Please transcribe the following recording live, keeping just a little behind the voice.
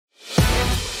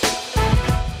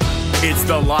It's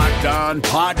the Locked On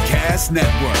Podcast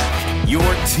Network, your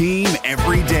team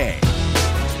every day.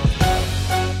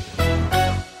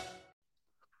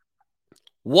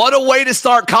 What a way to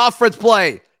start conference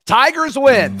play. Tigers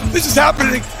win. This is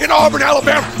happening in Auburn,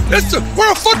 Alabama.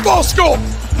 We're a football school,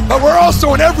 but we're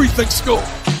also an everything school.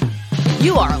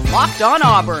 You are Locked On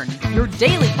Auburn, your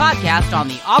daily podcast on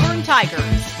the Auburn Tigers.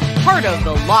 Part of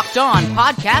the Locked On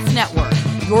Podcast Network,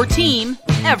 your team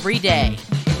every day.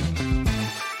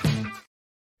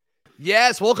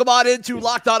 Yes, welcome on into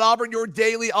Locked On Auburn, your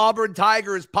daily Auburn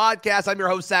Tigers podcast. I'm your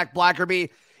host, Zach Blackerby,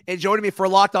 and joining me for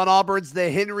Locked On Auburn's the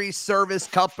Henry Service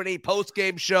Company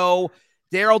postgame show,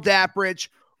 Daryl Dappridge,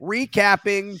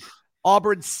 recapping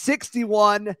Auburn's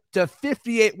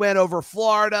 61-58 win over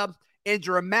Florida in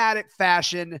dramatic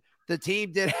fashion. The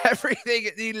team did everything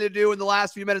it needed to do in the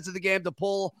last few minutes of the game to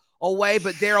pull away,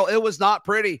 but Daryl, it was not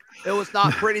pretty. It was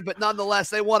not pretty, but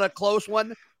nonetheless, they won a close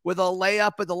one with a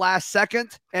layup at the last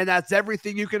second, and that's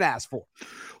everything you can ask for.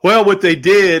 Well, what they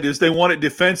did is they won it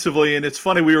defensively, and it's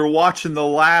funny, we were watching the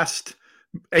last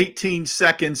 18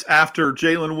 seconds after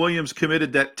Jalen Williams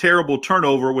committed that terrible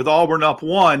turnover with Auburn up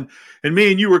 1, and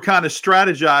me and you were kind of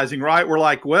strategizing, right? We're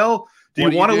like, well, do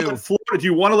you want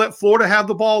to let Florida have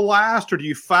the ball last, or do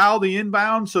you foul the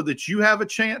inbound so that you have a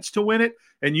chance to win it?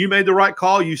 And you made the right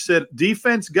call. You said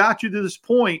defense got you to this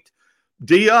point.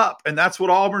 D up, and that's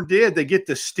what Auburn did. They get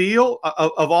the steal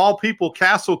of all people.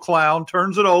 Castle Clown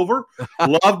turns it over,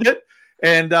 loved it,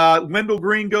 and Wendell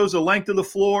Green goes the length of the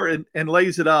floor and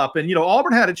lays it up. And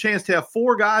Auburn had a chance to have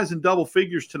 4 guys in double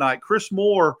figures tonight. Chris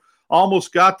Moore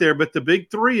almost got there, but the big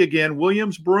 3 again: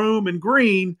 Williams, Broome, and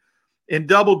Green in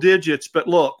double digits. But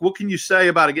look, what can you say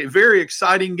about a very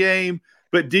exciting game?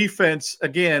 But defense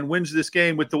again wins this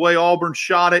game with the way Auburn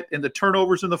shot it and the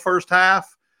turnovers in the first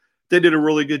half. They did a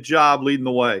really good job leading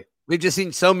the way. We've just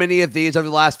seen so many of these over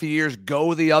the last few years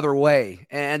go the other way.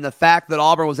 And the fact that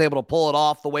Auburn was able to pull it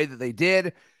off the way that they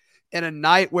did in a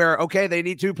night where, okay, they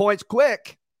need 2 points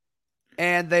quick,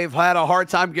 and they've had a hard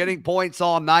time getting points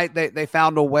all night. They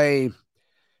found a way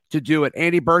to do it.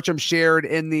 Andy Burcham shared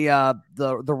in the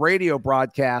radio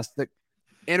broadcast that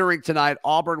entering tonight,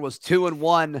 Auburn was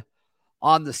 2-1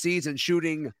 on the season,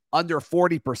 shooting under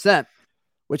 40%,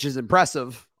 which is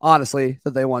impressive, honestly,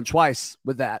 that they won twice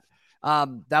with that.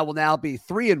 That will now be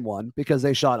 3-1 because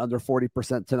they shot under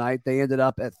 40% tonight. They ended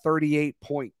up at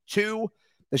 38.2.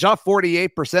 They shot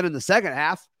 48% in the second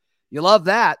half. You love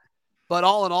that. But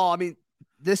all in all, I mean,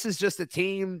 this is just a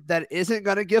team that isn't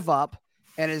going to give up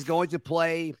and is going to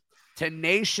play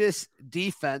tenacious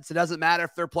defense. It doesn't matter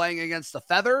if they're playing against the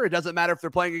feather. It doesn't matter if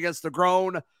they're playing against the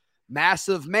grown,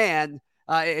 massive man.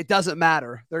 It doesn't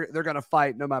matter. They're going to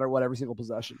fight no matter what every single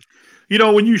possession.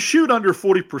 When you shoot under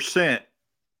 40%,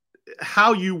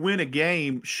 how you win a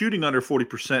game shooting under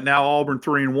 40%, now Auburn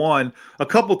 3-1, a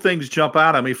couple things jump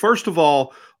out at me. First of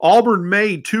all, Auburn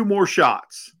made 2 more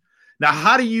shots. Now,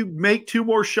 how do you make 2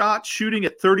 more shots shooting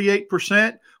at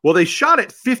 38%? Well, they shot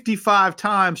it 55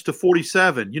 times to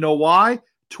 47. You know why?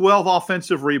 12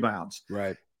 offensive rebounds.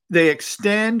 Right. They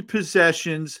extend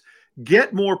possessions,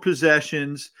 get more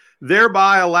possessions,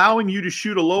 thereby allowing you to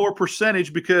shoot a lower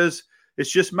percentage because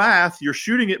it's just math. You're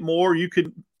shooting it more. You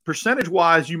could,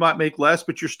 percentage-wise, you might make less,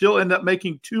 but you still end up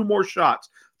making 2 more shots.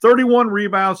 31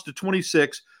 rebounds to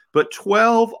 26, but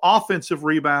 12 offensive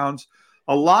rebounds,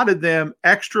 a lot of them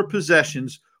extra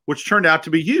possessions, which turned out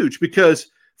to be huge because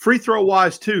free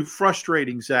throw-wise, too,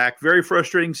 frustrating, Zach. Very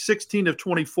frustrating. 16 of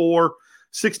 24,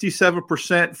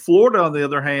 67%. Florida, on the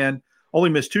other hand, only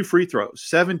missed 2 free throws,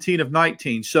 17 of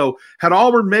 19. So had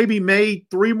Auburn maybe made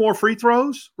 3 more free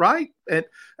throws, right? And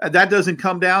that doesn't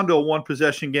come down to a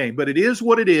 1-possession game. But it is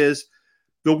what it is.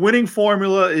 The winning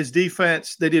formula is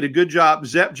defense. They did a good job.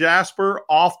 Zep Jasper,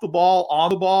 off the ball, on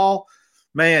the ball.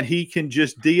 Man, he can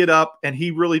just D it up, and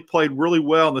he really played really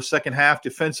well in the second half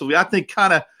defensively. I think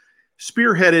kind of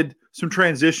spearheaded some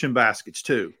transition baskets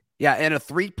too. Yeah, in a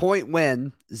 3-point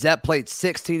win, Zep played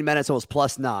 16 minutes. It was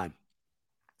 +9.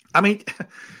 I mean,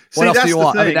 what else do you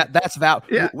want? I mean, that's value.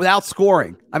 Yeah. Without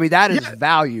scoring. I mean, that is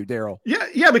value, Daryl.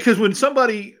 Yeah, because when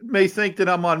somebody may think that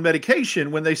I'm on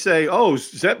medication, when they say, oh,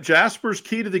 Zep Jasper's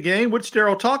key to the game, what's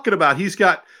Daryl talking about? He's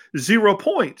got 0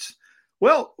 points.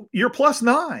 Well, you're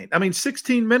 +9. I mean,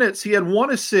 16 minutes, he had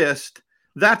 1 assist.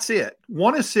 That's it.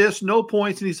 1 assist, no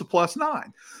points, and he's a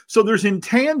 +9. So there's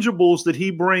intangibles that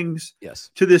he brings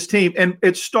to this team. And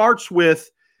it starts with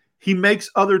he makes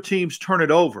other teams turn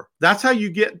it over. That's how you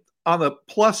get on the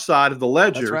plus side of the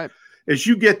ledger. That's right. Is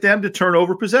you get them to turn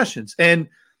over possessions. And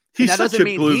he's such a glue guy. That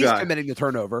doesn't mean he's committing the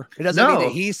turnover. It doesn't mean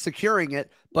that he's securing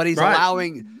it, but he's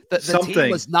allowing the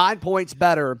team was 9 points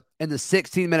better in the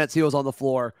 16 minutes he was on the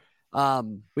floor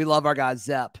We love our guy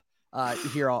Zepp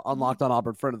here on Locked On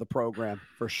Auburn, friend of the program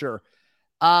for sure.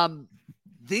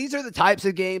 These are the types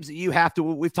of games that you have to,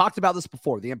 we've talked about this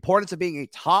before, the importance of being a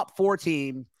top 4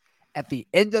 team at the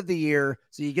end of the year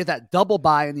so you get that double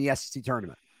bye in the SEC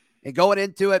tournament. And going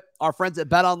into it, our friends at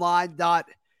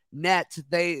betonline.net,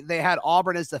 they had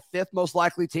Auburn as the 5th most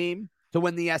likely team to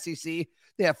win the SEC.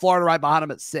 They have Florida right behind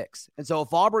them at 6. And so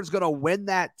if Auburn's going to win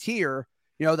that tier,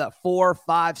 that 4,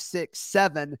 5, 6,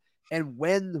 7, and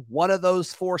win one of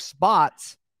those 4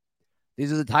 spots,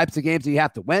 these are the types of games that you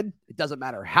have to win. It doesn't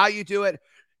matter how you do it.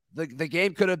 The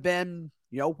game could have been,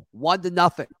 1-0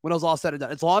 when it was all said and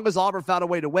done. As long as Auburn found a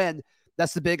way to win,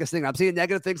 that's the biggest thing. I'm seeing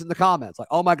negative things in the comments. Like,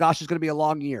 oh my gosh, it's going to be a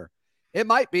long year. It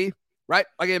might be, right?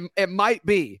 Like it might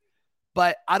be,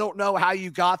 but I don't know how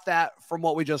you got that from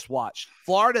what we just watched.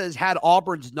 Florida has had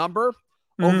Auburn's number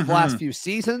over the last few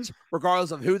seasons,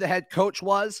 regardless of who the head coach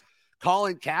was.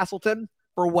 Colin Castleton,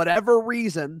 for whatever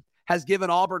reason, has given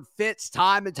Auburn fits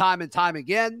time and time and time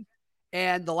again.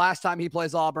 And the last time he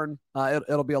plays Auburn,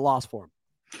 it'll be a loss for him.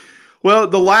 Well,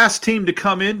 the last team to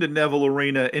come into Neville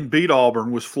Arena and beat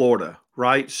Auburn was Florida,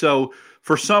 right? So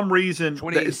for some reason,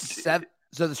 27.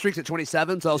 So the streak's at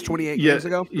 27. So that was 28 years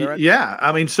ago. Right? Yeah.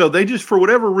 I mean, so they just, for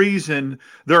whatever reason,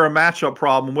 they're a matchup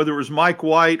problem. Whether it was Mike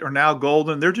White or now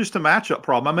Golden, they're just a matchup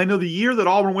problem. I mean, the year that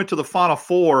Auburn went to the Final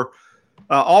Four,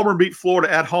 Auburn beat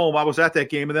Florida at home. I was at that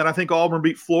game. And then I think Auburn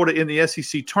beat Florida in the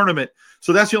SEC tournament.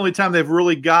 So that's the only time they've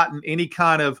really gotten any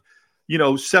kind of,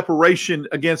 separation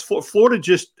against Florida. Florida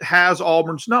just has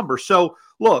Auburn's number. So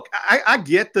look, I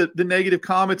get the negative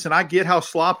comments and I get how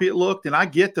sloppy it looked. And I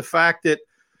get the fact that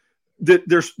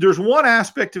there's one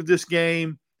aspect of this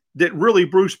game that really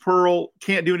Bruce Pearl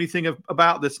can't do anything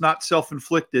about that's not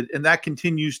self-inflicted. And that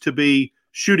continues to be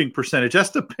shooting percentage. That's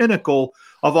the pinnacle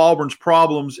of Auburn's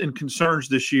problems and concerns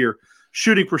this year,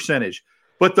 shooting percentage.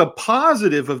 But the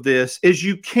positive of this is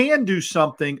you can do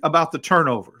something about the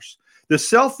turnovers, the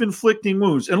self-inflicting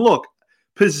wounds. And look,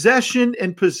 possession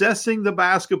and possessing the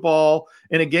basketball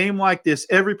in a game like this,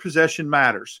 every possession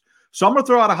matters. So I'm going to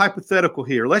throw out a hypothetical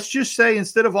here. Let's just say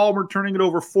instead of Auburn turning it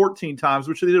over 14 times,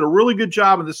 which they did a really good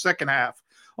job in the second half,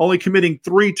 only committing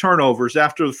 3 turnovers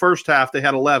after the first half, they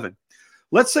had 11.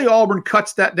 Let's say Auburn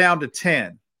cuts that down to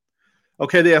 10.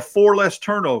 Okay, they have 4 less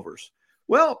turnovers.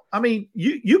 Well, I mean,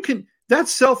 you can –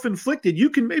 that's self-inflicted. You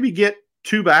can maybe get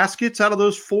 2 baskets out of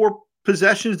those 4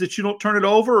 possessions that you don't turn it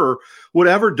over or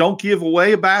whatever. Don't give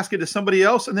away a basket to somebody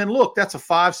else. And then, look, that's a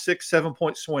 5, 6,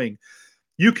 7-point swing.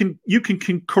 You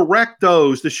can correct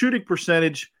those. The shooting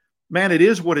percentage, man, it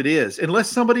is what it is. Unless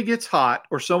somebody gets hot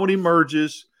or someone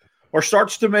emerges or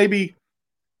starts to maybe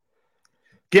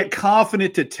get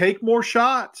confident to take more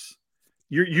shots,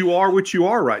 you are what you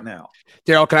are right now.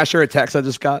 Daryl, can I share a text I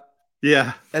just got?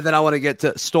 Yeah. And then I want to get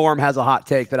to Storm has a hot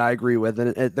take that I agree with,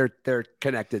 and they're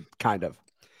connected, kind of.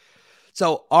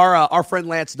 So our friend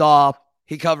Lance Daw,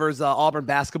 he covers Auburn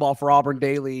basketball for Auburn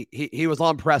Daily. He was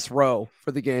on press row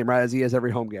for the game, right, as he is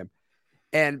every home game.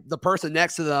 And the person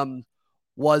next to them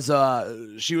was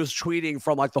she was tweeting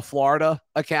from like the Florida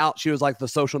account. She was like the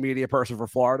social media person for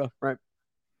Florida, right?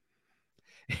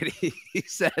 And he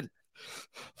said,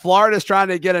 Florida's trying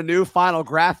to get a new final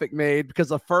graphic made because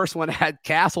the first one had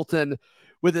Castleton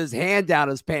with his hand down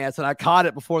his pants, and I caught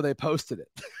it before they posted it.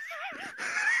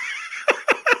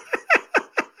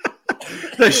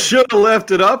 They should have left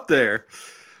it up there.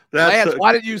 Lance,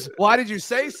 why did you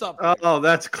say something? Oh,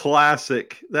 that's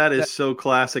classic. That is so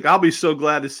classic. I'll be so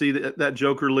glad to see that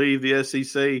Joker leave the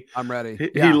SEC. I'm ready.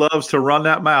 He loves to run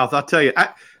that mouth. I'll tell you.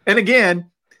 And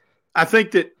again, I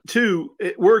think that, too,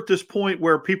 we're at this point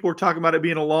where people are talking about it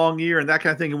being a long year and that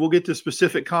kind of thing, and we'll get to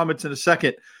specific comments in a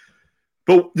second.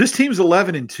 But this team's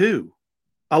 11-2.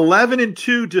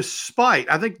 11-2 despite,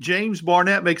 I think James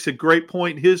Barnett makes a great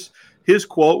point in his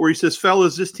quote where he says,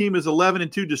 fellas, this team is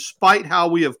 11-2 despite how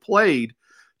we have played.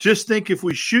 Just think if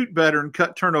we shoot better and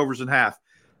cut turnovers in half.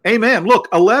 Amen.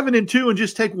 Look, 11-2 and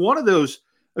just take one of those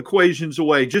equations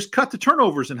away. Just cut the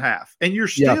turnovers in half and you're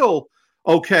still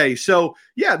okay. So,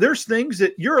 yeah, there's things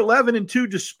that you're 11-2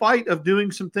 despite of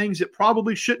doing some things that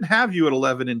probably shouldn't have you at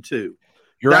 11-2.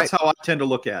 That's how I tend to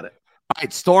look at it. All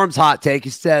right, Storm's hot take. He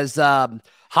says,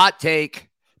 hot take,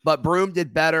 but Broome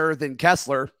did better than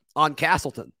Kessler on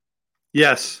Castleton.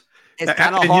 Yes. It's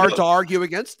kind of hard to argue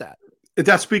against that.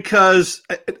 That's because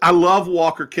I love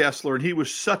Walker Kessler, and he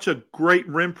was such a great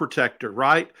rim protector,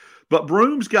 right? But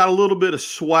Broome's got a little bit of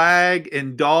swag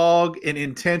and dog and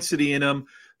intensity in him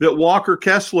that Walker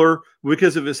Kessler,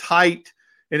 because of his height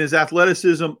and his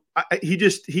athleticism,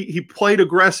 he played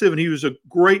aggressive, and he was a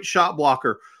great shot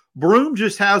blocker. Broome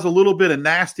just has a little bit of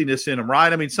nastiness in him,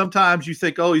 right? I mean, sometimes you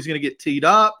think, oh, he's going to get teed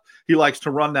up. He likes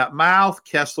to run that mouth.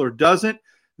 Kessler doesn't.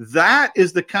 That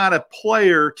is the kind of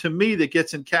player, to me, that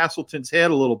gets in Castleton's head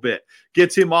a little bit,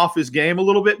 gets him off his game a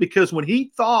little bit, because when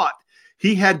he thought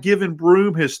he had given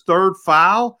Broome his third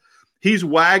foul, he's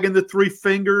wagging the three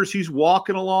fingers. He's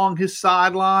walking along his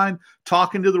sideline,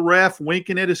 talking to the ref,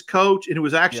 winking at his coach, and it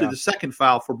was actually the second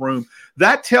foul for Broome.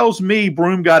 That tells me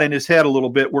Broome got in his head a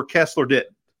little bit where Kessler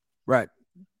didn't. Right.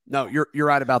 No, you're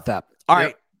right about that. All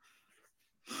right.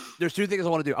 There's two things I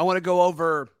want to do. I want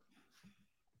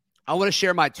to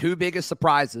share my two biggest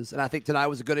surprises, and I think tonight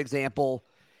was a good example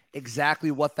exactly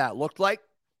what that looked like.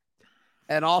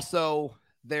 And also,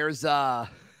 there's the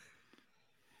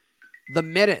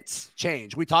minutes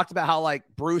change. We talked about how, like,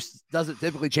 Bruce doesn't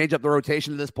typically change up the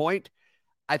rotation to this point.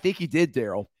 I think he did,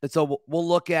 Daryl. And so we'll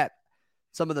look at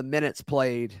some of the minutes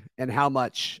played and how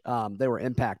much they were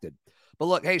impacted. But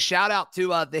look, hey, shout out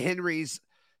to the Henry's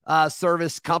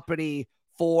Service Company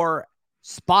for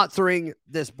sponsoring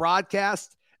this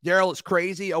broadcast. Daryl, it's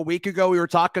crazy. A week ago, we were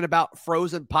talking about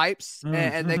frozen pipes,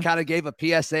 and they kind of gave a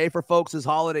PSA for folks this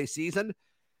holiday season.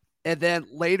 And then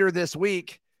later this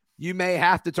week, you may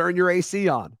have to turn your AC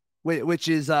on, which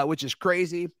is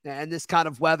crazy. And this kind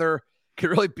of weather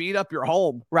can really beat up your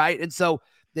home, right? And so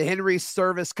the Henry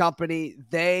Service Company,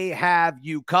 they have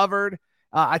you covered.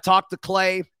 I talked to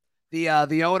Clay, the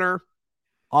owner,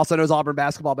 also knows Auburn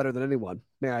basketball better than anyone,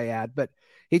 may I add. But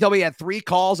he told me he had 3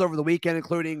 calls over the weekend,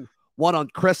 including one on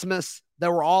Christmas. They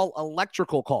were all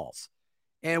electrical calls.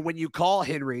 And when you call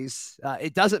Henry's,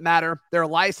 it doesn't matter. They're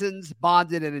licensed,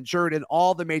 bonded, and insured in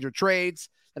all the major trades.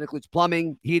 That includes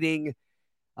plumbing, heating,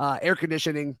 air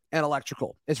conditioning, and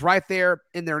electrical. It's right there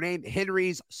in their name,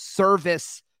 Henry's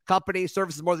Service Company.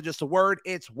 Service is more than just a word.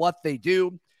 It's what they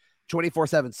do.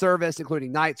 24/7 service,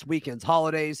 including nights, weekends,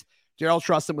 holidays. Daryl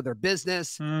trusts them with their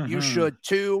business. You should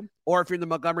too. Or if you're in the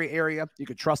Montgomery area, you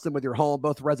could trust them with your home,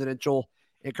 both residential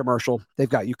and commercial. They've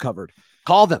got you covered.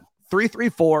 Call them,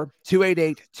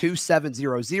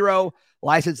 334-288-2700,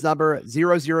 license number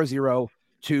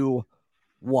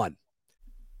 00021.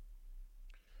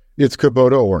 It's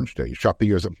Kubota Orange Day. Shop the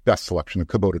year's best selection of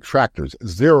Kubota tractors,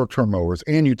 zero-turn mowers,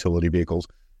 and utility vehicles,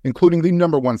 including the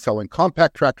 #1 selling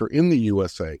compact tractor in the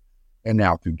USA. And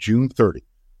now through June 30,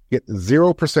 get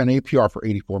 0% APR for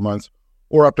 84 months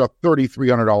or up to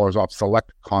 $3,300 off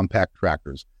select compact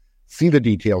tractors. See the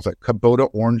details at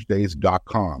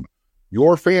KubotaOrangeDays.com.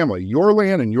 Your family, your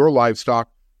land, and your livestock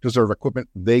deserve equipment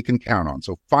they can count on.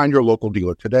 So find your local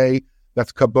dealer today.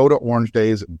 That's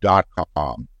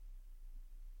KubotaOrangeDays.com.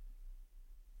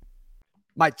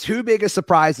 My 2 biggest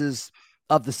surprises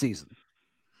of the season.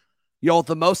 You want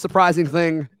the most surprising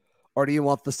thing, or do you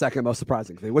want the second most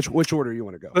surprising thing? Which order you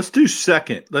want to go? Let's do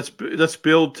second. Let's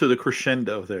build to the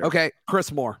crescendo there. Okay,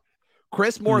 Chris Moore.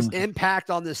 Chris Moore's impact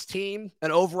on this team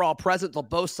and overall presence on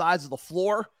both sides of the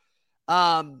floor,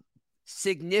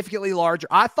 significantly larger.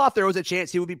 I thought there was a chance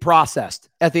he would be processed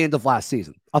at the end of last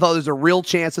season. I thought there's a real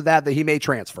chance of that he may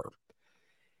transfer.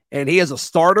 And he is a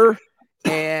starter,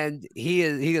 and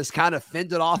he has kind of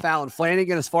fended off Allen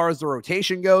Flanagan as far as the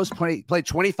rotation goes. Played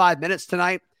 25 minutes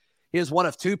tonight. He is one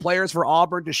of 2 players for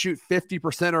Auburn to shoot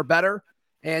 50% or better.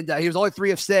 And he was only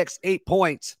 3 of 6, 8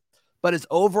 points. But his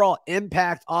overall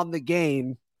impact on the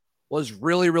game was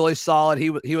really, really solid.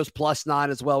 He was +9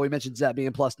 as well. We mentioned Zet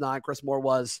being +9. Chris Moore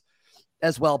was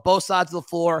as well. Both sides of the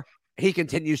floor, he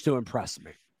continues to impress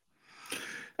me.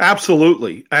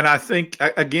 Absolutely. And I think,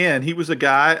 again, he was a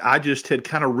guy I just had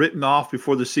kind of written off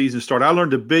before the season started. I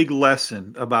learned a big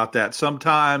lesson about that.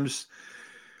 Sometimes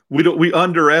we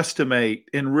underestimate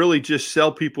and really just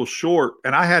sell people short.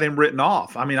 And I had him written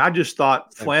off. I mean, I just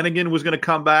thought Flanagan was going to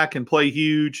come back and play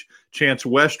huge. Chance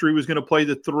Westry was going to play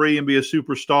the 3 and be a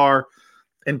superstar.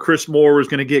 And Chris Moore was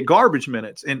going to get garbage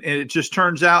minutes. And it just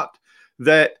turns out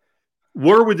that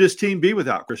where would this team be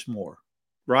without Chris Moore?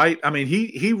 Right? I mean,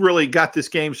 he really got this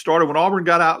game started when Auburn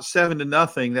got out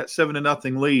 7-0, that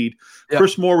 7-0 lead. Yep.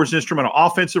 Chris Moore was instrumental.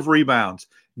 Offensive rebounds,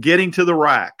 getting to the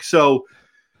rack. So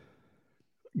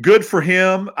good for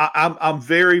him. I'm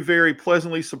very, very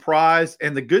pleasantly surprised.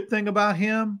 And the good thing about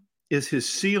him is his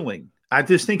ceiling. I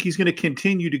just think he's going to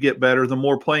continue to get better the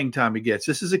more playing time he gets.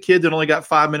 This is a kid that only got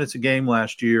 5 minutes a game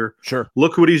last year. Sure.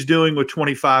 Look what he's doing with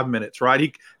 25 minutes, right?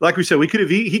 He, like we said, he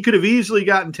could have easily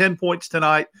gotten 10 points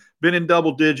tonight, been in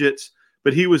double digits,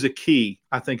 but he was a key,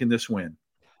 I think, in this win.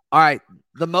 All right.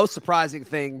 The most surprising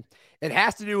thing, it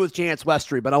has to do with Chance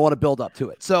Westry, but I want to build up to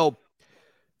it. So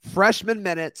freshman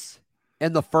minutes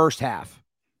in the first half,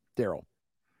 Daryl.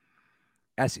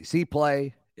 SEC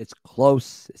play, it's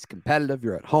close, it's competitive,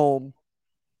 you're at home.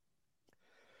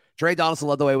 Trey Donaldson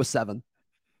led the way with 7.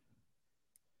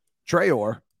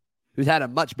 Trayor, who's had a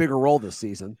much bigger role this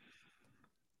season,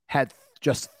 had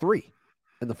just 3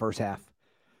 in the first half.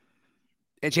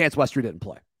 And Chance Westry didn't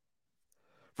play.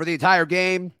 For the entire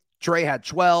game, Trey had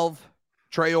 12,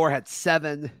 Traore had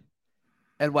 7,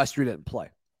 and Westry didn't play.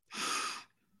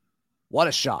 What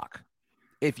a shock.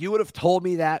 If you would have told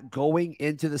me that going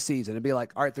into the season and be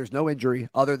like, all right, there's no injury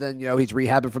other than, he's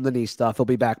rehabbing from the knee stuff. He'll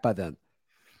be back by then.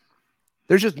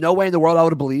 There's just no way in the world I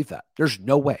would have believed that. There's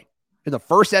no way. In the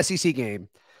first SEC game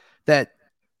that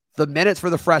the minutes for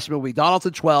the freshman will be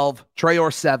Donaldson 12,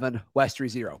 Traore 7, Westry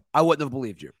 0. I wouldn't have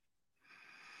believed you.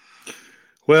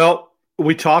 Well,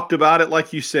 we talked about it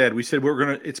like you said. We said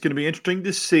it's going to be interesting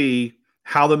to see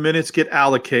how the minutes get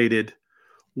allocated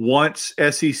once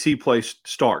SEC play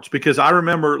starts. Because I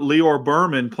remember Lior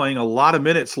Berman playing a lot of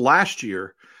minutes last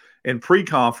year in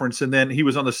pre-conference, and then he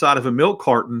was on the side of a milk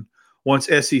carton once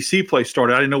SEC play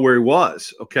started. I didn't know where he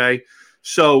was, okay?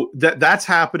 So that's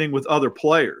happening with other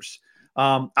players.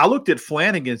 I looked at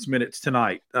Flanagan's minutes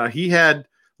tonight. He had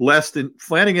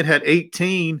Flanagan had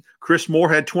 18. Chris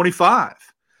Moore had 25.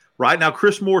 Right now,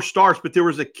 Chris Moore starts, but there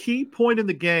was a key point in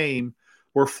the game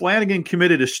where Flanagan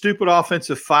committed a stupid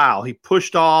offensive foul. He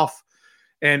pushed off,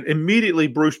 and immediately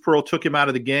Bruce Pearl took him out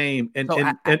of the game. And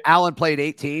Allen played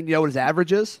 18. You know what his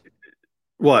average is?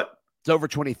 What? It's over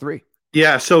 23.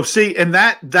 Yeah. So see, and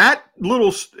that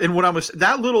little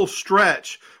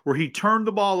stretch where he turned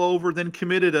the ball over, then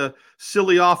committed a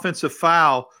silly offensive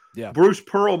foul. Yeah. Bruce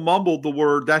Pearl mumbled the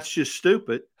word, "That's just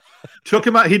stupid." Took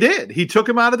him out. He did. He took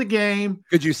him out of the game.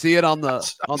 Could you see it on the?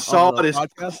 I saw it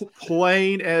as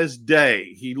plain as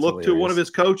day. He looked to one of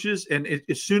his coaches, and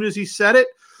as soon as he said it,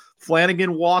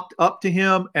 Flanagan walked up to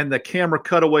him, and the camera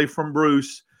cut away from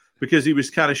Bruce because he was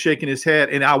kind of shaking his head.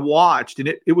 And I watched, and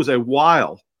it was a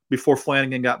while before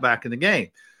Flanagan got back in the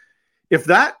game.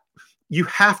 You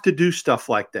have to do stuff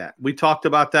like that. We talked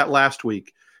about that last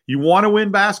week. You want to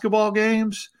win basketball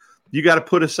games, you got to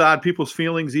put aside people's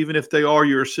feelings, even if they are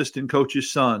your assistant coach's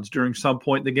sons during some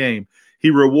point in the game. He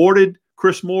rewarded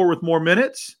Chris Moore with more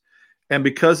minutes, and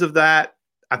because of that,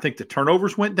 I think the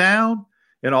turnovers went down,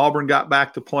 and Auburn got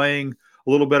back to playing a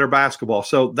little better basketball.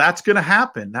 So that's going to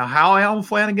happen. Now, how Alan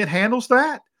Flanagan handles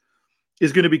that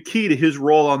is going to be key to his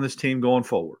role on this team going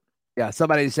forward. Yeah,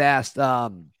 somebody just asked,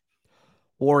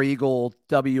 War Eagle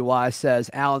WY says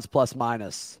Allen's plus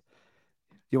minus.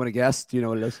 You want to guess? Do you know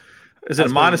what it is? Is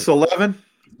it minus 11?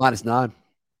 Minus 9.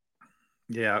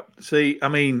 Yeah. See, I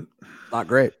mean, not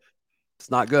great.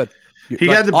 It's not good. He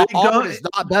had the big dunk. It's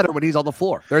not better when he's on the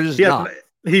floor. They're just not.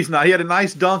 He's not. He had a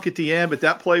nice dunk at the end, but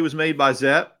that play was made by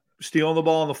Zepp, stealing the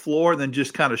ball on the floor and then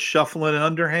just kind of shuffling an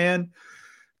underhand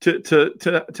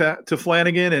to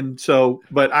Flanagan. And so,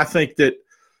 but I think that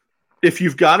if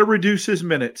you've got to reduce his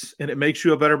minutes and it makes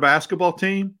you a better basketball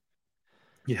team,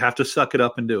 you have to suck it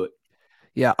up and do it.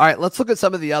 Yeah. All right. Let's look at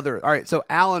some of the other. All right. So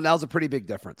Allen, that was a pretty big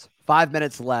difference. 5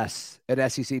 minutes less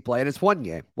at SEC play, and it's one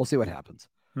game. We'll see what happens.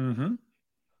 Mm-hmm.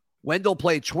 Wendell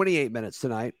played 28 minutes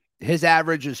tonight. His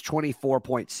average is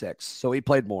 24.6. So he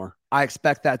played more. I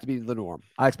expect that to be the norm.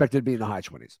 I expect it to be in the high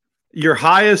 20s. Your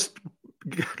highest,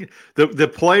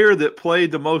 the player that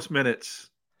played the most minutes,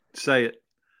 say it.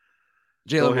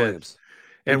 Jalen Williams.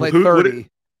 And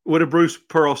what did Bruce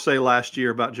Pearl say last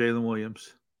year about Jalen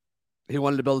Williams? He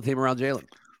wanted to build a team around Jalen.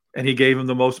 And he gave him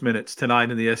the most minutes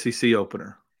tonight in the SEC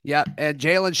opener. Yeah, and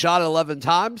Jalen shot it 11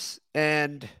 times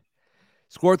and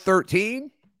scored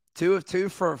 13, 2 of 2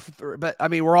 for but I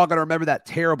mean, we're all going to remember that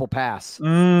terrible pass.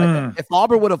 Like, if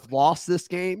Auburn would have lost this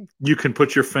game, you can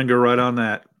put your finger right on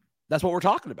that. That's what we're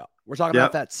talking about. We're talking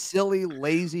about that silly,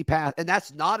 lazy pass, and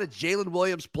that's not a Jalen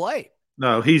Williams play.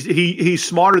 No, he's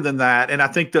smarter than that, and I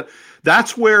think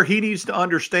that's where he needs to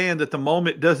understand that the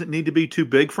moment doesn't need to be too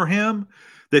big for him.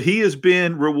 That he has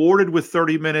been rewarded with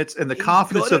 30 minutes, and the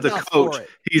confidence of the coach.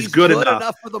 He's good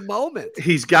enough for the moment.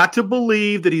 He's got to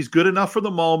believe that he's good enough for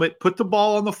the moment. Put the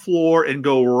ball on the floor and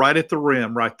go right at the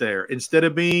rim, right there, instead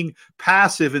of being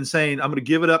passive and saying, "I'm going to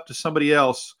give it up to somebody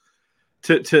else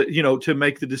to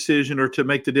make the decision or to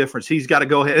make the difference." He's got to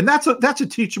go ahead, and that's a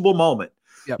teachable moment.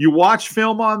 Yep. You watch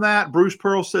film on that. Bruce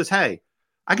Pearl says, "Hey,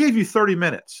 I gave you 30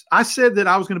 minutes. I said that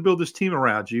I was going to build this team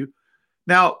around you.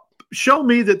 Now show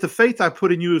me that the faith I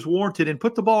put in you is warranted and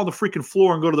put the ball on the freaking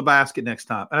floor and go to the basket next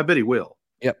time." And I bet he will.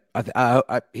 Yep.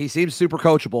 He seems super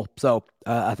coachable. So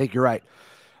I think you're right.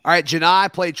 All right.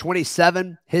 Janai played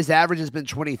 27. His average has been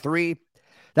 23.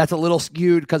 That's a little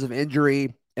skewed because of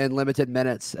injury and limited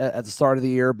minutes at the start of the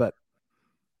year, but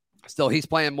still he's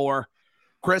playing more.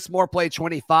 Chris Moore played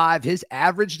 25. His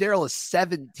average, Daryl, is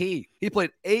 17. He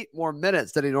played 8 more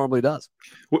minutes than he normally does.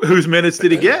 Whose minutes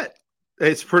did he get?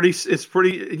 It's pretty,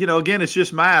 again, it's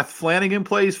just math. Flanagan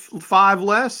plays 5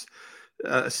 less.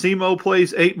 Semo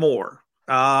plays 8 more.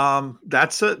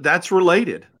 That's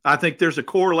related. I think there's a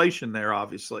correlation there,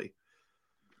 obviously.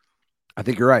 I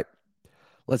think you're right.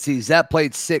 Let's see. Zepp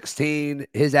played 16.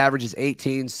 His average is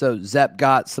 18. So Zepp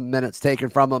got some minutes taken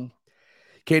from him.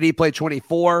 KD played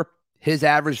 24. His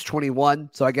average 21.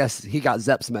 So I guess he got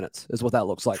Zepp's minutes is what that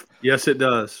looks like. Yes, it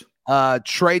does.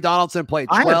 Trey Donaldson played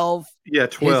 12.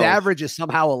 12. His average is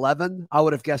somehow 11. I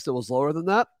would have guessed it was lower than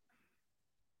that.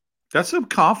 That's some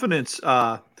confidence.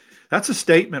 That's a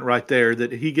statement right there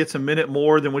that he gets a minute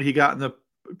more than what he got in the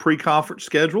pre-conference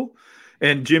schedule.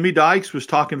 And Jimmy Dykes was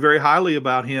talking very highly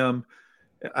about him,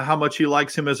 how much he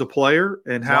likes him as a player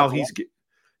and how he's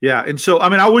 – yeah. And so, I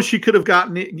mean, I wish he could have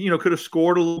gotten it, could have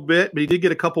scored a little bit, but he did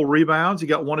get a couple rebounds. He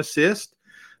got 1 assist.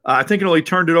 I think he only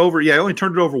turned it over. Yeah, he only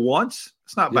turned it over once.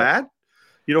 It's not bad.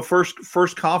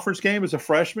 First conference game as a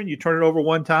freshman, you turn it over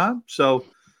 1 time. So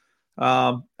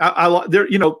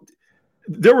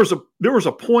there was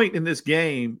a point in this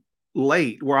game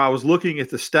late where I was looking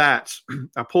at the stats.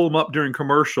 I pulled them up during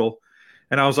commercial,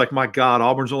 and I was like, my God,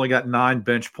 Auburn's only got 9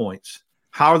 bench points.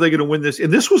 How are they going to win this?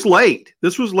 And this was late.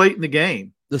 This was late in the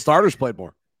game. The starters played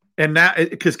more. And now,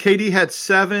 because KD had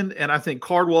 7, and I think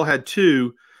Cardwell had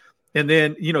 2. And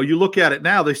then, you look at it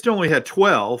now, they still only had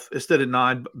 12 instead of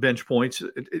 9 bench points.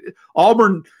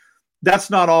 Auburn, that's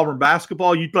not Auburn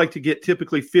basketball. You'd like to get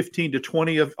typically 15 to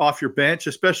 20 off your bench,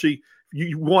 especially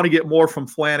you want to get more from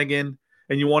Flanagan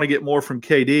and you want to get more from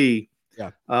KD.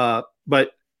 Yeah.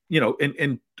 But,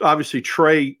 and obviously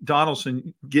Trey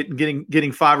Donaldson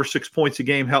getting 5 or 6 points a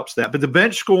game helps that. But the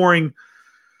bench scoring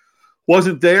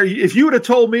wasn't there. If you would have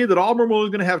told me that Auburn was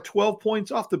going to have 12 points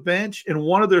off the bench and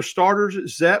one of their starters,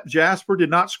 Zepp Jasper, did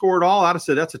not score at all, I'd have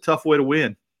said that's a tough way to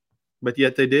win. But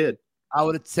yet they did. I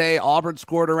would say Auburn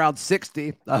scored around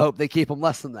 60. I hope they keep them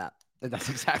less than that. And that's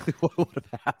exactly what would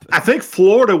have happened. I think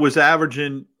Florida was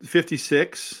averaging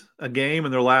 56 a game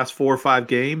in their last 4 or 5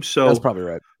 games. So that's probably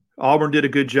right. Auburn did a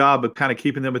good job of kind of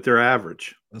keeping them at their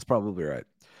average. That's probably right.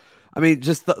 I mean,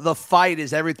 just the fight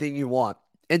is everything you want.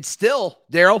 And still,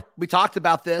 Daryl, we talked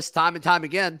about this time and time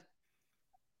again.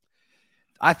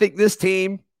 I think this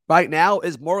team right now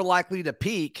is more likely to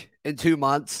peak in 2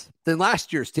 months than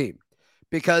last year's team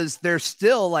because there's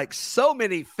still like so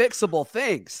many fixable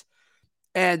things.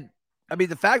 And I mean,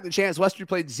 the fact that Chance Westry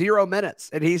played 0 minutes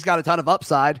and he's got a ton of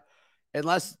upside,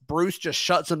 unless Bruce just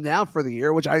shuts him down for the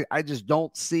year, which I just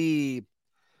don't see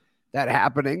that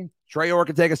happening. Trey Orr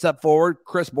can take a step forward.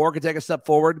 Chris Moore can take a step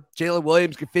forward. Jalen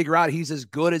Williams can figure out he's as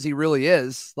good as he really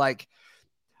is. Like,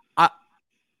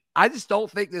 I just don't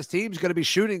think this team's going to be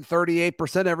shooting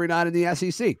 38% every night in the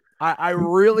SEC. I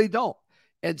really don't.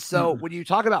 And so when you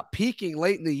talk about peaking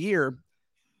late in the year,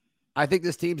 I think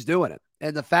this team's doing it.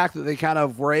 And the fact that they kind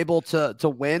of were able to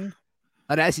win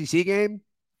an SEC game,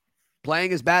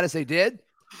 playing as bad as they did,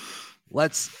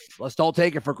 let's don't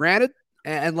take it for granted.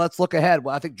 And let's look ahead.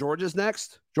 Well, I think Georgia's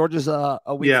next. Georgia's a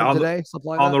week from today, something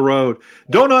like on that. The road.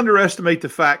 Yeah. Don't underestimate the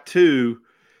fact, too,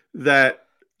 that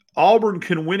Auburn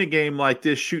can win a game like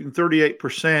this shooting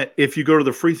 38% if you go to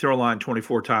the free throw line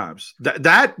 24 times.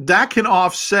 That can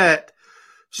offset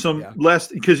some less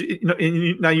because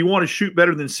now you want to shoot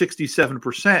better than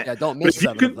 67%. Yeah, don't miss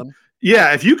 7 of them.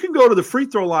 Yeah, if you can go to the free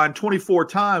throw line 24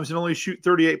 times and only shoot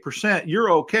 38%, you're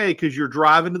okay because you're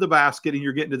driving to the basket and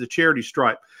you're getting to the charity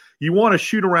stripe. You want to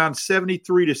shoot around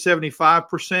 73 to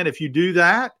 75%. If you do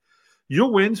that,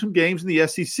 you'll win some games in the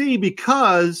SEC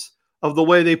because of the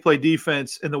way they play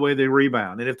defense and the way they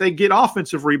rebound. And if they get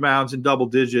offensive rebounds in double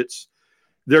digits,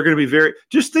 they're going to be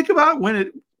just think about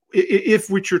if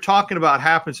what you're talking about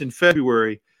happens in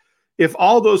February, if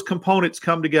all those components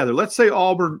come together. Let's say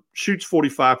Auburn shoots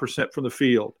 45% from the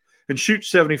field and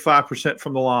shoots 75%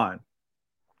 from the line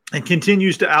and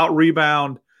continues to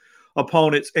out-rebound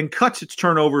opponents and cuts its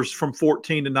turnovers from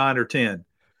 14 to 9 or 10.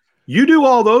 You do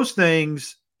all those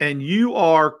things and you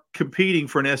are competing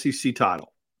for an SEC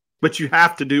title, but you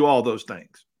have to do all those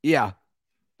things. Yeah,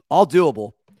 all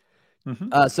doable.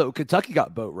 So Kentucky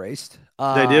got boat raced.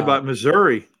 They did by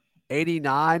Missouri.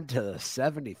 89 to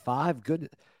 75. Good.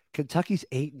 Kentucky's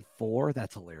 8-4.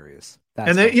 That's hilarious.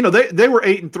 And they they were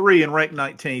 8-3 and ranked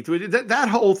 19th. That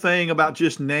whole thing about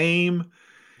just name.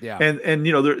 Yeah. And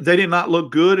they did not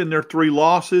look good in their 3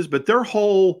 losses, but their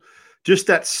whole just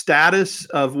that status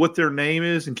of what their name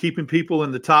is and keeping people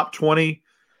in the top 20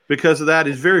 because of that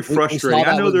is very frustrating.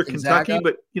 I know they're Kentucky,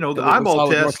 but the eyeball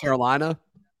test. North Carolina.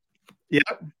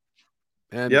 Yep.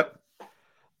 And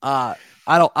I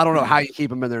don't know how you keep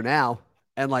them in there now.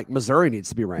 And like Missouri needs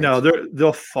to be ranked. No,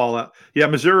 they'll fall out. Yeah,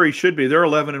 Missouri should be. They're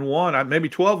 11-1, maybe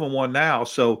 12-1 now.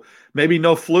 So maybe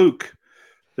no fluke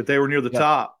that they were near the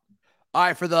top. All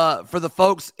right, for the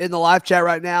folks in the live chat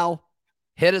right now,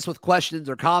 Hit us with questions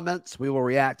or comments. We will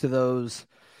react to those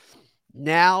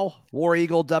now. War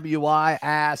Eagle WI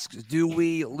asks, do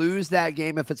we lose that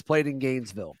game if it's played in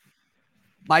Gainesville?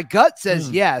 My gut says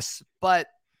yes, but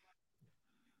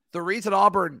the reason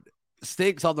Auburn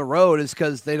stinks on the road is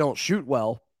because they don't shoot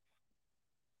well.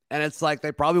 And it's like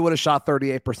they probably would have shot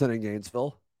 38% in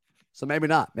Gainesville. So maybe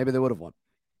not. Maybe they would have won.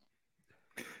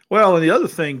 Well, and the other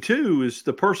thing, too, is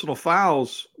the personal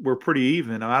fouls were pretty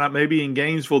even. Maybe in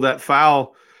Gainesville that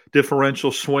foul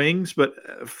differential swings, but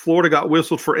Florida got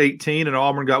whistled for 18 and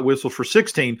Auburn got whistled for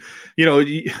 16. You know,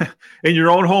 in your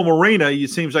own home arena, it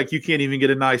seems like you can't even get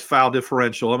a nice foul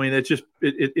differential. I mean,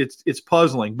 it's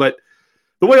puzzling. But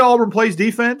the way Auburn plays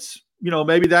defense, you know,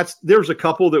 maybe there's a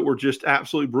couple that were just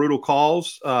absolutely brutal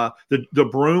calls. The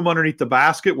broom underneath the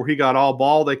basket where he got all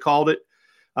ball, they called it.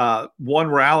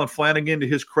 One where Alan Flanagan, to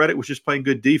his credit, was just playing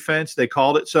good defense. They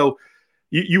called it. So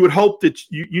you would hope that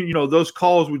you know those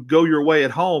calls would go your way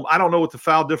at home. I don't know what the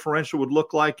foul differential would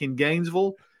look like in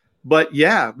Gainesville, but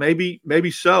yeah, maybe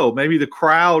so. Maybe the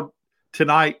crowd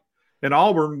tonight in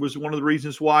Auburn was one of the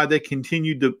reasons why they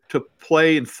continued to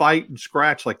play and fight and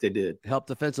scratch like they did. Helped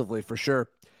defensively for sure.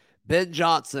 Ben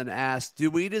Johnson asked, do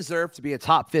we deserve to be a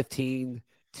top 15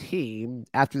 team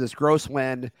after this gross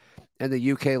win and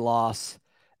the UK loss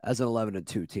as an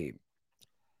 11-2 team?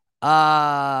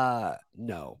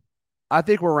 No. I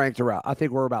think we're ranked around. I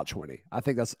think we're about 20. I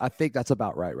think that's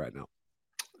about right now.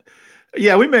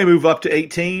 Yeah, we may move up to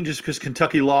 18 just because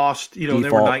Kentucky lost. You know,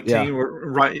 Default, they were 19. yeah. We're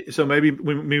right. So maybe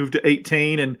we move to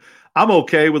 18. And I'm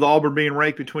okay with Auburn being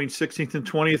ranked between 16th and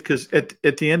 20th because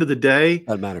at the end of the day,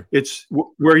 doesn't matter. It's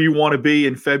where you want to be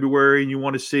in February, and you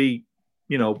want to see,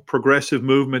 you know, progressive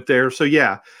movement there. So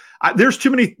yeah, there's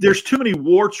too many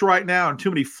warts right now and too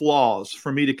many flaws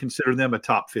for me to consider them a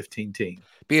top 15 team.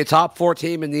 Be a top 4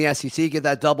 team in the SEC, get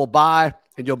that double bye,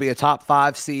 and you'll be a top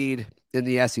 5 seed in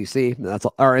the SEC. That's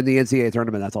all, or in the NCAA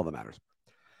tournament. That's all that matters.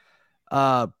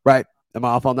 Right? Am I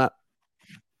off on that?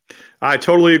 I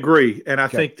totally agree, and I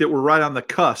think that we're right on the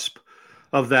cusp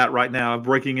of that right now,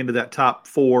 breaking into that top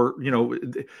 4. You know,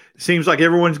 it seems like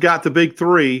everyone's got the big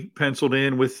 3 penciled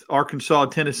in with Arkansas,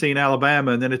 Tennessee, and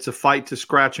Alabama, and then it's a fight to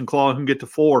scratch and claw and who can get to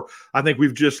 4. I think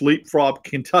we've just leapfrogged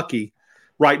Kentucky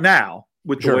right now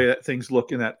with the way that things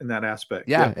look in that aspect.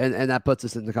 Yeah. And that puts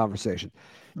us in the conversation.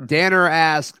 Danner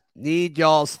asked, need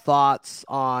y'all's thoughts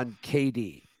on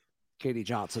KD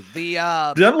Johnson.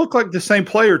 Doesn't look like the same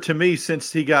player to me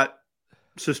since he got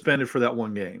suspended for that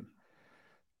one game.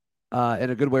 In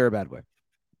a good way or a bad way?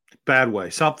 Bad way.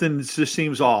 Something just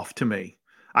seems off to me.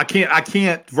 I can't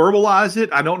verbalize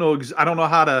it. I don't know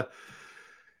how to.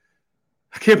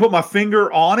 I can't put my finger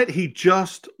on it. He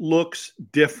just looks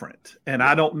different. And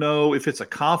I don't know if it's a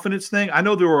confidence thing. I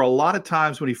know there were a lot of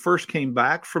times when he first came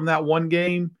back from that one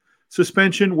game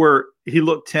suspension where he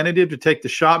looked tentative to take the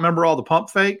shot. Remember all the pump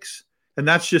fakes? And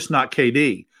that's just not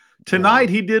KD. Tonight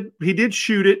he did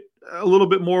shoot it a little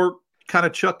bit more, kind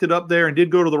of chucked it up there and did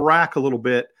go to the rack a little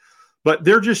bit. But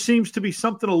there just seems to be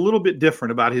something a little bit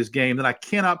different about his game that I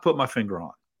cannot put my finger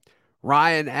on.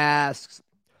 Ryan asks,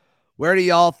 where do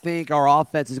y'all think our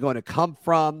offense is going to come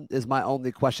from is my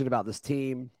only question about this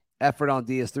team. Effort on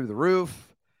D is through the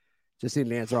roof. Just need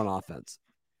an answer on offense.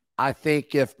 I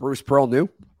think if Bruce Pearl knew,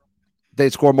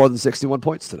 they'd score more than 61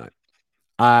 points tonight.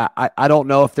 I don't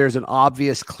know if there's an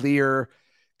obvious, clear,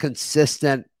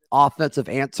 consistent offensive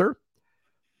answer.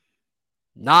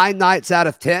 9 nights out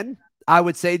of 10, I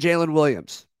would say Jalen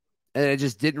Williams. And it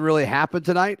just didn't really happen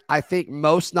tonight. I think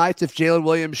most nights, if Jalen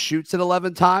Williams shoots it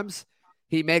 11 times,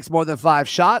 he makes more than 5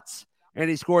 shots, and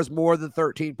he scores more than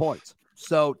 13 points.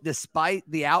 So despite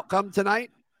the outcome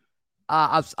tonight,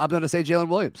 I'm going to say Jalen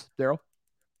Williams. Daryl?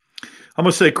 I'm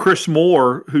going to say Chris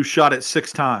Moore, who shot it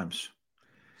 6 times.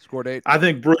 Scored 8. I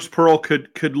think Bruce Pearl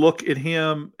could look at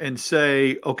him and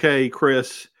say, okay,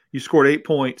 Chris, you scored 8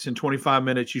 points in 25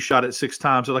 minutes. You shot it 6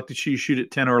 times. I'd like to see you shoot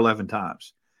it 10 or 11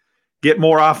 times. Get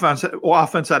more offense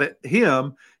out of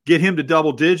him, get him to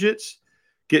double digits,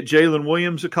 get Jalen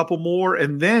Williams a couple more,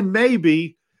 and then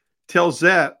maybe tell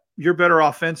Zep, you're better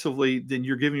offensively than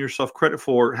you're giving yourself credit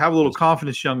for. Have a little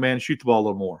confidence, young man, and shoot the ball a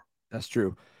little more. That's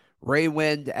true. Ray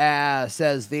Wind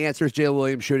says the answer is Jalen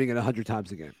Williams shooting it 100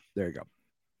 times a game. There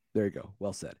you go.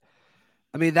 Well said.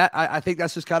 I mean, I think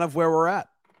that's just kind of where we're at.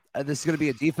 This is going to be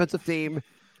a defensive team.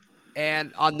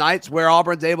 And on nights where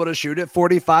Auburn's able to shoot it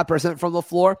 45% from the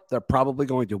floor, they're probably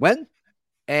going to win.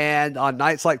 And on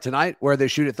nights like tonight where they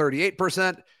shoot at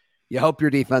 38%, you hope your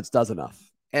defense does enough.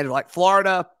 And like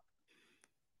Florida,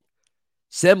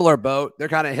 similar boat. They're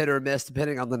kind of hit or miss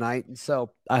depending on the night. And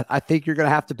so I think you're going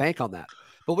to have to bank on that.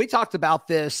 But we talked about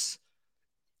this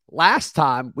last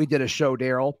time we did a show,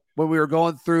 Daryl, when we were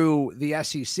going through the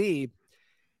SEC,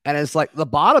 and it's like the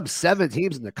bottom 7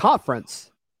 teams in the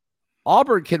conference,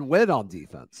 Auburn can win on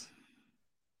defense.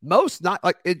 Most not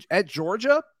like at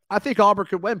Georgia. I think Auburn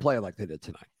could win playing like they did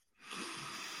tonight.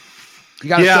 You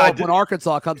got to show up when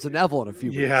Arkansas comes to Neville in a few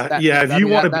weeks. If you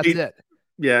want to beat it.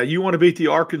 Yeah, you want to beat the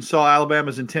Arkansas,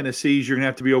 Alabamas, and Tennessees, you're going to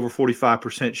have to be over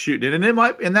 45% shooting.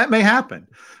 And that may happen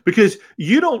because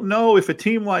you don't know if a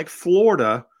team like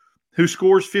Florida, who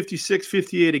scores 56,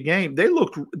 58 a game,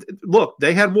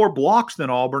 they had more blocks than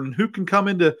Auburn, and who can come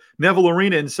into Neville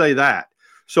Arena and say that?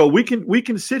 So we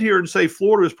can sit here and say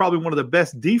Florida is probably one of the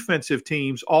best defensive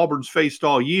teams Auburn's faced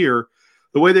all year.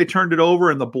 The way they turned it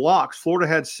over and the blocks, Florida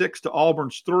had 6 to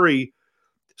Auburn's 3.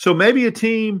 So maybe a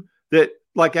team that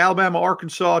like Alabama,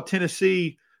 Arkansas,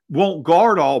 Tennessee won't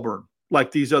guard Auburn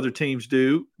like these other teams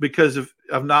do because of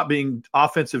not being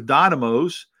offensive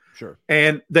dynamos. Sure.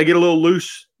 And they get a little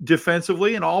loose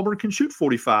defensively, and Auburn can shoot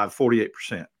 45,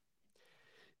 48%.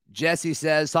 Jesse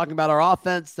says, talking about our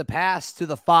offense, the pass to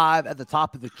the 5 at the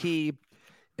top of the key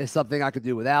is something I could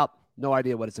do without. No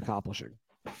idea what it's accomplishing.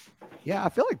 Yeah, I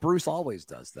feel like Bruce always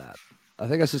does that. I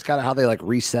think that's just kind of how they like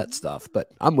reset stuff. But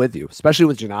I'm with you, especially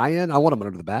with Janai in. I want him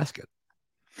under the basket.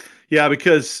 Yeah,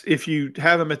 because if you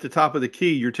have him at the top of the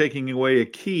key, you're taking away a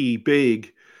key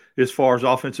big as far as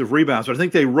offensive rebounds. But I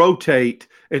think they rotate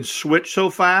and switch so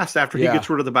fast after he gets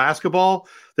rid of the basketball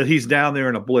that he's down there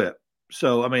in a blip.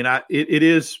 So, I mean, it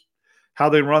is how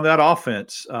they run that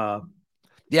offense. I'm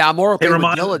more okay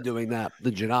with Dillon doing that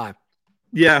than Janai.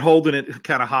 Yeah, holding it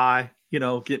kind of high,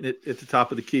 getting it at the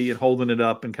top of the key and holding it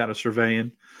up and kind of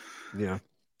surveying. Yeah.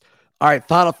 All right,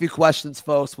 final few questions,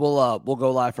 folks. We'll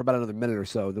go live for about another minute or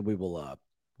so, then we'll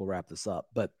wrap this up.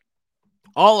 But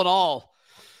all in all,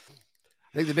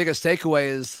 I think the biggest takeaway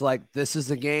is like this is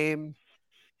the game.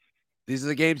 These are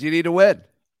the games you need to win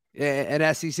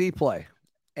in SEC play.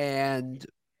 And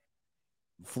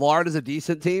Florida's a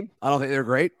decent team. I don't think they're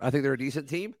great. I think they're a decent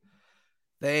team.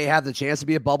 They have the chance to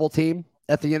be a bubble team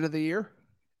at the end of the year,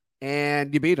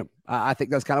 and you beat them. I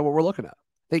think that's kind of what we're looking at.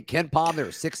 I think Ken Palm, there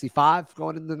was 65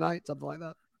 going into the night, something like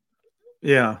that.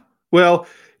 Yeah. Well,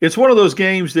 it's one of those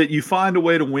games that you find a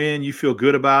way to win. You feel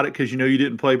good about it because you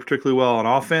didn't play particularly well on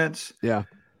offense. Yeah.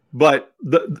 But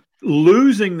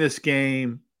losing this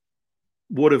game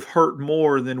would have hurt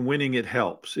more than winning it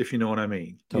helps, if you know what I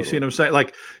mean. Totally. You see what I'm saying?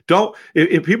 Like,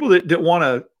 if people that want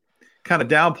to kind of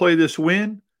downplay this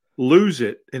win, lose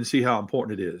it and see how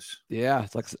important it is. Yeah,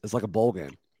 it's like a bowl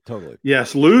game. Totally.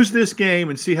 Yes, lose this game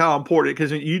and see how important,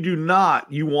 because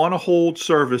you want to hold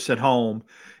service at home.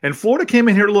 And Florida came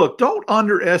in here. Look, don't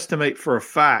underestimate for a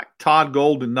fact Todd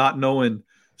Golden not knowing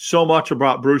so much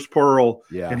about Bruce Pearl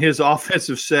and his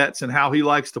offensive sets and how he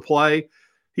likes to play.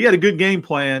 He had a good game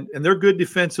plan, and they're good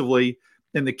defensively.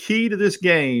 And the key to this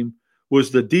game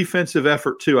was the defensive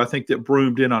effort, too, I think, that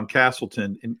broomed in on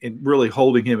Castleton and really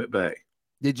holding him at bay.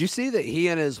 Did you see that he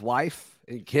and his wife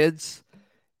and kids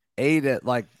ate at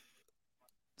like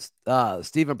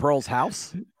Stephen Pearl's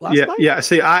house last night? Yeah.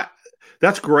 See,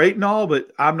 that's great and all,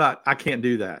 but I can't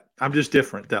do that. I'm just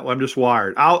different that way. I'm just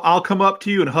wired. I'll come up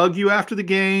to you and hug you after the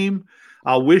game.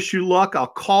 I'll wish you luck. I'll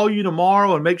call you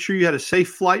tomorrow and make sure you had a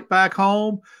safe flight back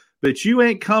home, but you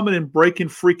ain't coming and breaking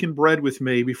freaking bread with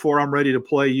me before I'm ready to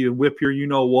play you and whip your,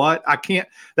 what. I can't,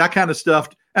 that kind of stuff.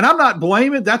 And I'm not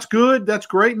blaming. That's good. That's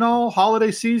great and all, holiday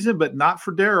season, but not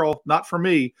for Daryl, not for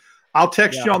me. I'll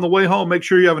text you on the way home. Make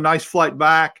sure you have a nice flight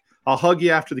back. I'll hug you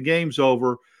after the game's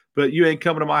over, but you ain't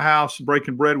coming to my house and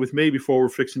breaking bread with me before we're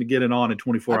fixing to get it on in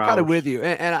 24 hours. I'm kind of with you.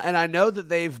 And I know that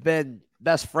they've been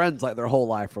best friends like their whole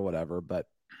life or whatever, but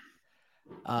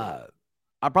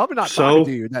I'm probably not talking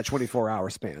to you in that 24-hour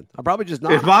span. I'm probably just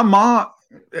not. If my mom,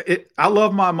 I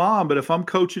love my mom, but if I'm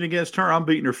coaching against her, I'm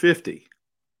beating her 50.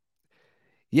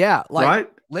 Yeah, like right?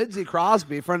 Lindsey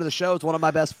Crosby, friend of the show, is one of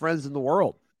my best friends in the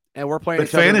world, and we're playing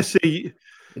fantasy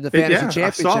in the fantasy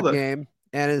championship game.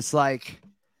 And it's like,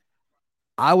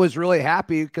 I was really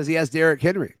happy because he has Derrick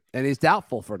Henry, and he's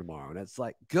doubtful for tomorrow. And it's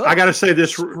like, good. I got to say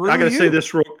this.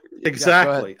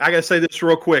 Exactly. I got to say this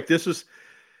real quick. This is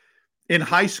in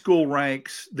high school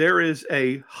ranks. There is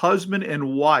a husband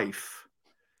and wife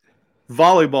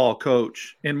volleyball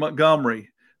coach in Montgomery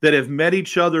that have met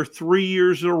each other 3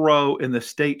 years in a row in the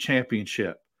state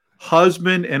championship.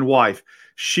 Husband and wife.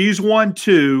 She's won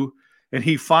 2, and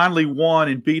he finally won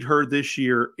and beat her this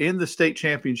year in the state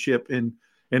championship in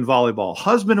volleyball.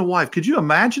 Husband and wife. Could you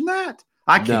imagine that?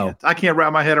 I can't. No. I can't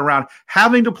wrap my head around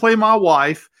having to play my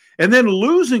wife and then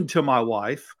losing to my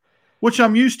wife, which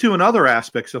I'm used to in other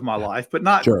aspects of my life, but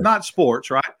not sports,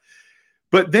 right?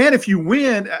 But then if you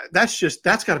win, that's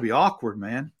got to be awkward,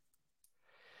 man.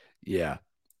 Yeah.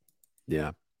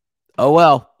 Oh,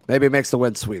 well, maybe it makes the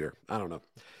win sweeter. I don't know.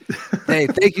 Hey,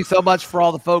 thank you so much for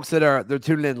all the folks they're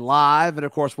tuning in live. And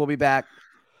of course, we'll be back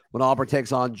when Auburn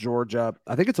takes on Georgia.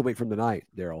 I think it's a week from tonight,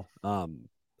 Daryl.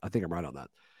 I think I'm right on that.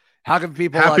 How can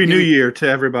people Happy New Year to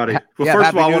everybody. Well, first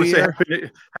of all, I want to say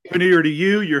Happy New Year to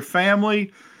you, your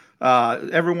family,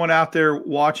 everyone out there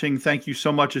watching. Thank you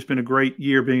so much. It's been a great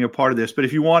year being a part of this. But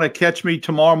if you want to catch me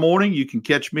tomorrow morning, you can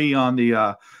catch me on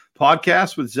the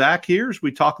podcast with Zach here as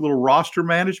we talk a little roster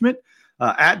management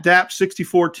at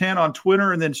DAP6410 on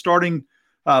Twitter. And then starting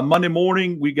Monday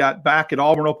morning, we got back at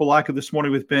Auburn Opelika this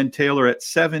morning with Ben Taylor at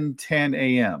 7:10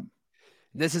 a.m.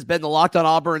 This has been the Locked On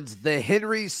Auburn's The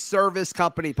Henry Service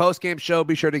Company postgame show.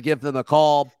 Be sure to give them a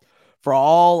call for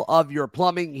all of your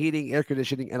plumbing, heating, air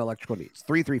conditioning, and electrical needs.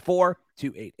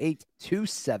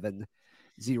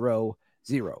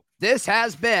 334-288-2700. This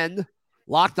has been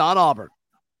Locked On Auburn.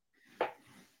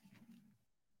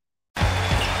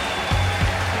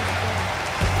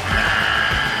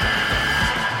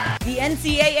 The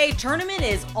NCAA tournament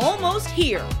is almost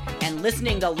here, and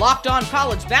listening to Locked On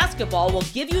College Basketball will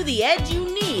give you the edge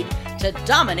you need to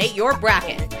dominate your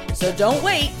bracket. So don't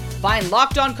wait. Find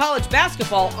Locked On College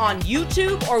Basketball on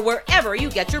YouTube or wherever you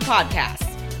get your podcasts.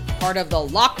 Part of the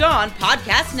Locked On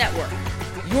Podcast Network.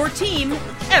 Your team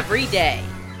every day.